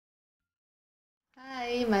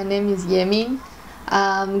Hi, my name is Yemin.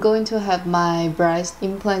 I'm going to have my breast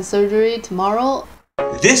implant surgery tomorrow.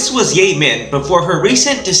 This was Yemin before her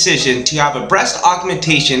recent decision to have a breast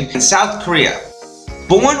augmentation in South Korea.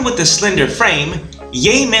 Born with a slender frame,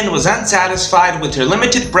 Yemin was unsatisfied with her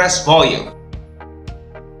limited breast volume.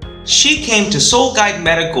 She came to Seoul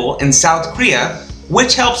Medical in South Korea,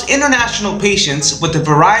 which helps international patients with a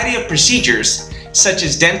variety of procedures such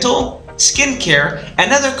as dental, skincare,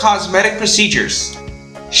 and other cosmetic procedures.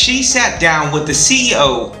 She sat down with the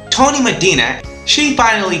CEO, Tony Medina. She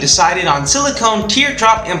finally decided on silicone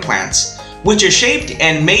teardrop implants, which are shaped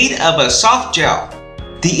and made of a soft gel.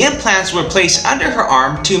 The implants were placed under her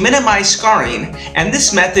arm to minimize scarring, and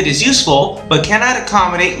this method is useful but cannot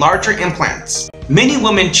accommodate larger implants. Many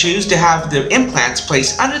women choose to have the implants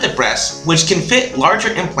placed under the breast, which can fit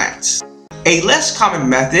larger implants. A less common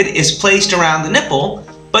method is placed around the nipple,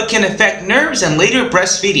 but can affect nerves and later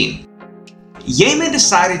breastfeeding. Yemin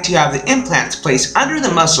decided to have the implants placed under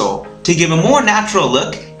the muscle to give a more natural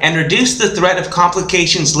look and reduce the threat of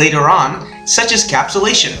complications later on, such as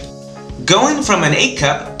capsulation. Going from an A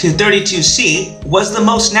cup to 32C was the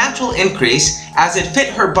most natural increase as it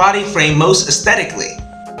fit her body frame most aesthetically.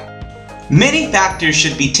 Many factors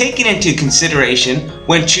should be taken into consideration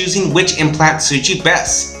when choosing which implant suits you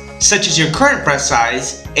best, such as your current breast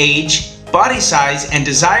size, age, body size, and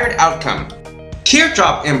desired outcome.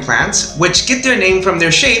 Teardrop implants, which get their name from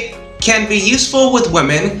their shape, can be useful with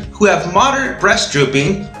women who have moderate breast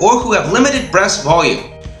drooping or who have limited breast volume.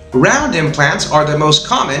 Round implants are the most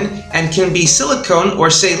common and can be silicone or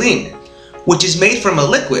saline, which is made from a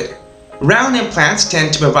liquid. Round implants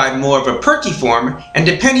tend to provide more of a perky form, and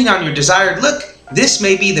depending on your desired look, this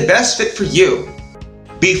may be the best fit for you.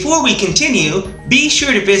 Before we continue, be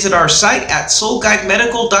sure to visit our site at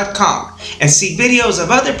soulguidemedical.com and see videos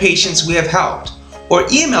of other patients we have helped, or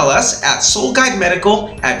email us at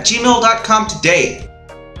soulguidemedical@gmail.com today.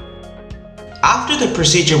 After the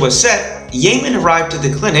procedure was set, Yemin arrived to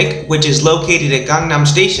the clinic, which is located at Gangnam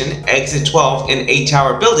Station, exit 12 in A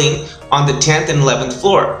Tower building on the 10th and 11th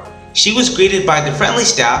floor. She was greeted by the friendly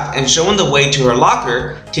staff and shown the way to her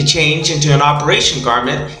locker to change into an operation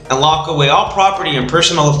garment and lock away all property and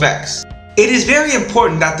personal effects. It is very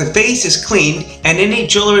important that the face is cleaned and any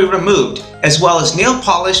jewelry removed, as well as nail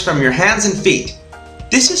polish from your hands and feet.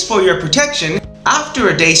 This is for your protection. After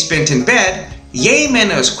a day spent in bed,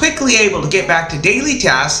 Yemin was quickly able to get back to daily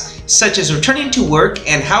tasks such as returning to work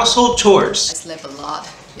and household chores. I slept a lot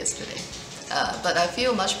yesterday, but I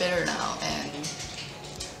feel much better now, and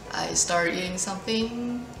I started eating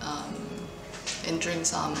something and drink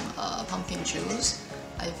some pumpkin juice.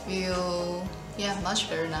 I feel, much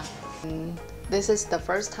better now. This is the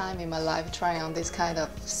first time in my life trying on this kind of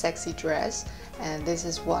sexy dress, and this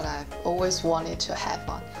is what I've always wanted to have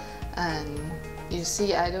on. And you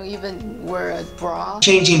see, I don't even wear a bra.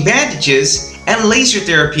 Changing bandages and laser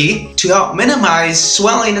therapy to help minimize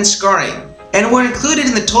swelling and scarring, and were included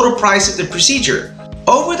in the total price of the procedure.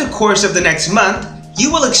 Over the course of the next month, you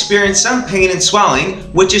will experience some pain and swelling,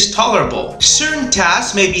 which is tolerable. Certain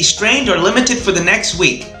tasks may be strained or limited for the next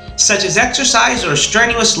week, such as exercise or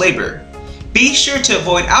strenuous labor. Be sure to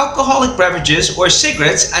avoid alcoholic beverages or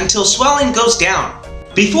cigarettes until swelling goes down.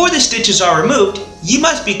 Before the stitches are removed, you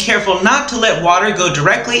must be careful not to let water go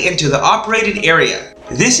directly into the operated area.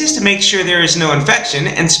 This is to make sure there is no infection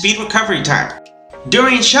and speed recovery time.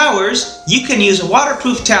 During showers, you can use a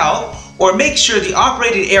waterproof towel or make sure the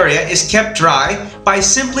operated area is kept dry by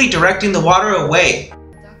simply directing the water away.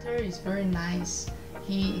 The doctor is very nice.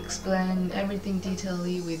 He explained everything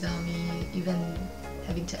detailedly without me even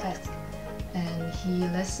having to ask. And he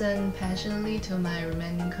listened passionately to my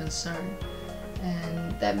remaining concern.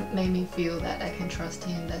 And that made me feel that I can trust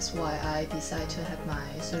him. That's why I decided to have my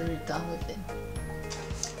surgery done with him.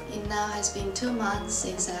 It now has been 2 months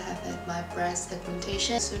since I have had my breast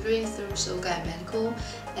augmentation surgery through Seoul Medical,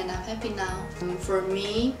 and I'm happy now. For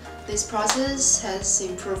me, this process has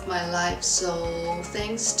improved my life, so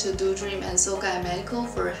thanks to Do Dream and Seoul Medical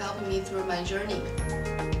for helping me through my journey.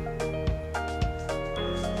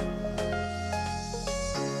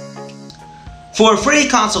 For a free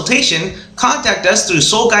consultation, contact us through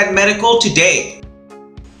Seoul Medical today.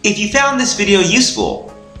 If you found this video useful,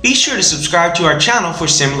 be sure to subscribe to our channel for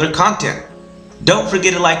similar content. Don't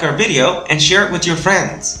forget to like our video and share it with your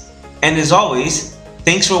friends. And as always,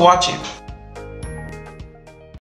 thanks for watching.